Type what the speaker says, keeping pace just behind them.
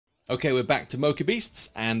Okay, we're back to Mocha Beasts,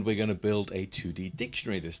 and we're going to build a 2D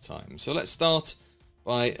dictionary this time. So let's start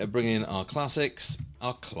by bringing in our classics,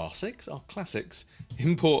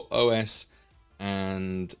 import OS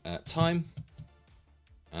and time.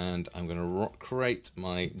 And I'm going to create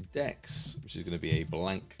my dex, which is going to be a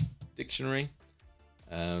blank dictionary.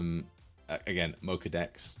 Again, Mocha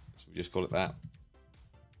Dex, should we just call it that?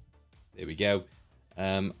 There we go.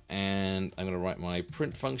 And I'm going to write my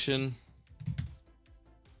print function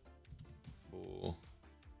for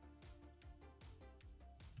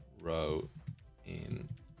row in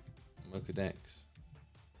Mocha Dex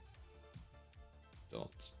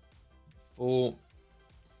dot for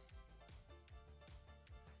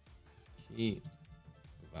key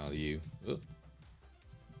value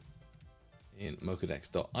in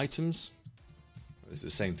mochadex.items. This is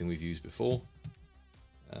the same thing we've used before.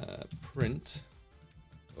 Print.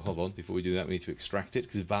 Oh, hold on, before we do that, we need to extract it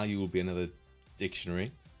because value will be another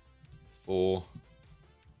dictionary for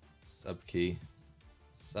subkey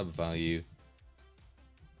subvalue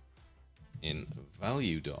in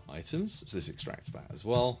value.items. So this extracts that as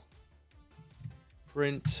well.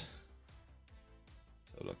 Print.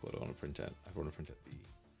 So look, what do I want to print out? I want to print out the.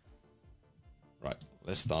 Right,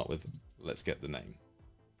 let's start with, let's get the name.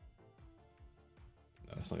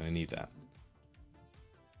 No, that's not going to need that.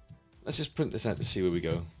 Let's just print this out to see where we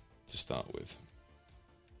go to start with.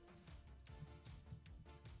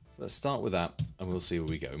 So let's start with that and we'll see where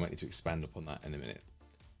we go. We might need to expand upon that in a minute.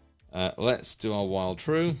 Let's do our while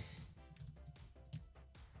true.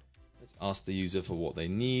 Let's ask the user for what they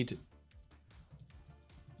need.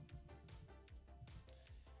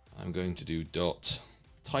 I'm going to do dot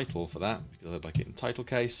title for that because I'd like it in title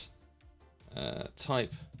case.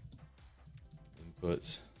 Type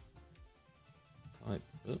input type.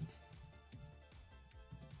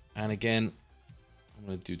 And again, I'm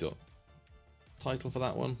going to do dot title for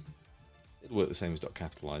that one. It'll work the same as dot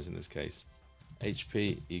capitalize in this case.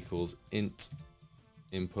 HP equals int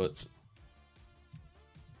input.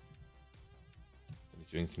 Don't need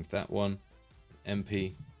to do anything to that one.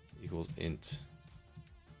 MP equals int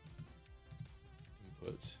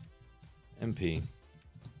input MP.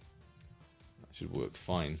 That should work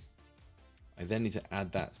fine. I then need to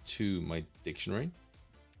add that to my dictionary.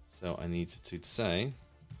 So I need to say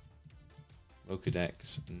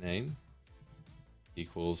Mochadex name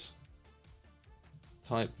equals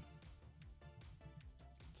type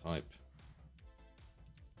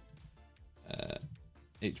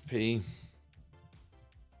HP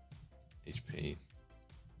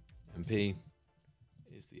MP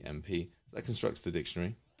is the MP. So that constructs the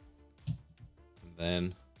dictionary. And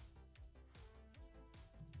then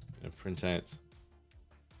I'm going to print out,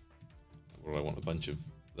 well, I want a bunch of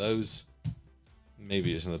those.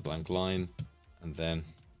 Maybe just another blank line. And then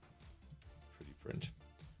pretty print.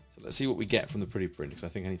 So let's see what we get from the pretty print, because I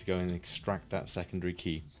think I need to go in and extract that secondary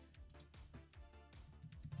key.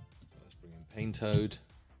 So let's bring in pane toad,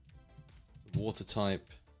 water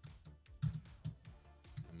type,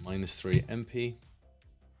 and -3 MP.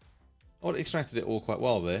 Oh, it extracted it all quite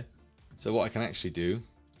well there. So what I can actually do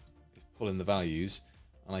is pull in the values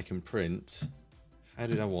and I can print. How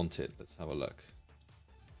did I want it? Let's have a look.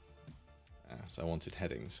 So I wanted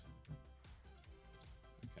headings.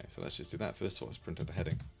 Okay, so let's just do that first of all. Let's print out the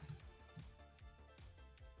heading.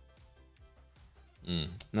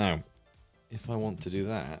 Now, if I want to do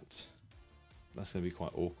that, that's going to be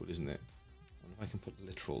quite awkward, isn't it? I wonder if I can put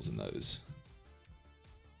literals in those.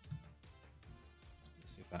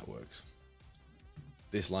 Let's see if that works.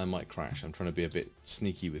 This line might crash. I'm trying to be a bit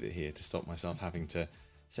sneaky with it here to stop myself having to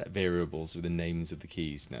set variables with the names of the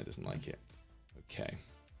keys. No, it doesn't like it. Okay.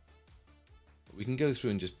 We can go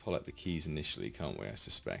through and just pull out the keys initially, can't we? I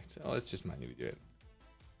suspect. Oh, let's just manually do it.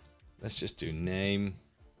 Let's just do name,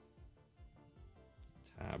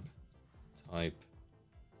 tab, type,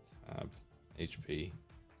 tab, HP,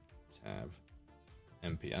 tab,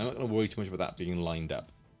 MP. I'm not going to worry too much about that being lined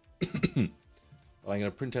up. But I'm going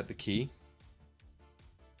to print out the key.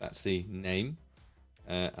 That's the name.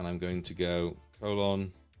 And I'm going to go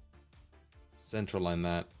colon, central line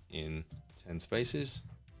that in 10 spaces.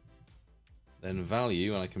 Then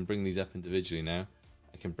value, and I can bring these up individually now.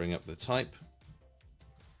 I can bring up the type.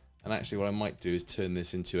 And actually what I might do is turn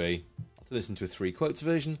this into a 3 quotes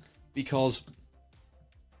version, because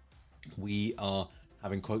we are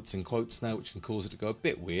having quotes in quotes now, which can cause it to go a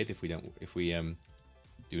bit weird if we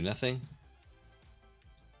do nothing.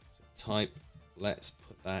 So type, let's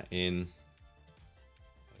put that in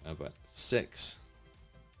about 6.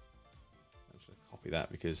 I'm just going to copy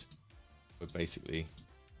that because we're basically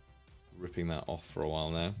ripping that off for a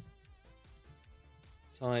while now.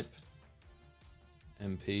 Type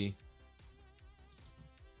MP,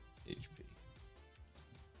 HP.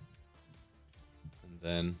 And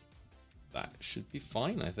then that should be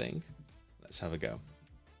fine, I think. Let's have a go.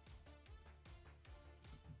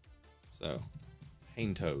 So,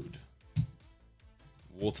 Pain Toad,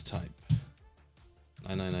 water type,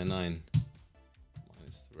 9999,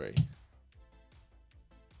 -3.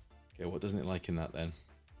 Okay, what doesn't it like in that then?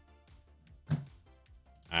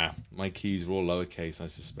 Ah, my keys were all lowercase, I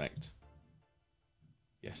suspect.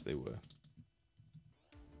 Yes, they were.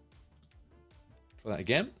 Try that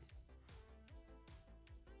again.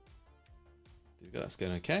 There we go, that's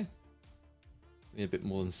going okay. Need a bit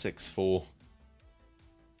more than 6 for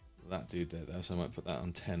that dude there, though, so I might put that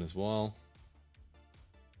on 10 as well.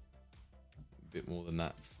 A bit more than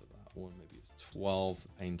that for that one. Maybe it's 12 for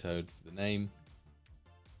Pain Toad for the name.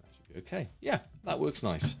 That should be okay. Yeah, that works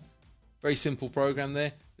nice. Very simple program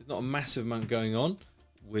there. There's not a massive amount going on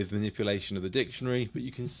with manipulation of the dictionary, but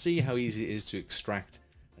you can see how easy it is to extract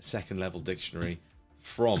a second level dictionary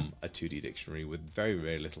from a 2D dictionary with very,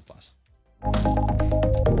 very little fuss.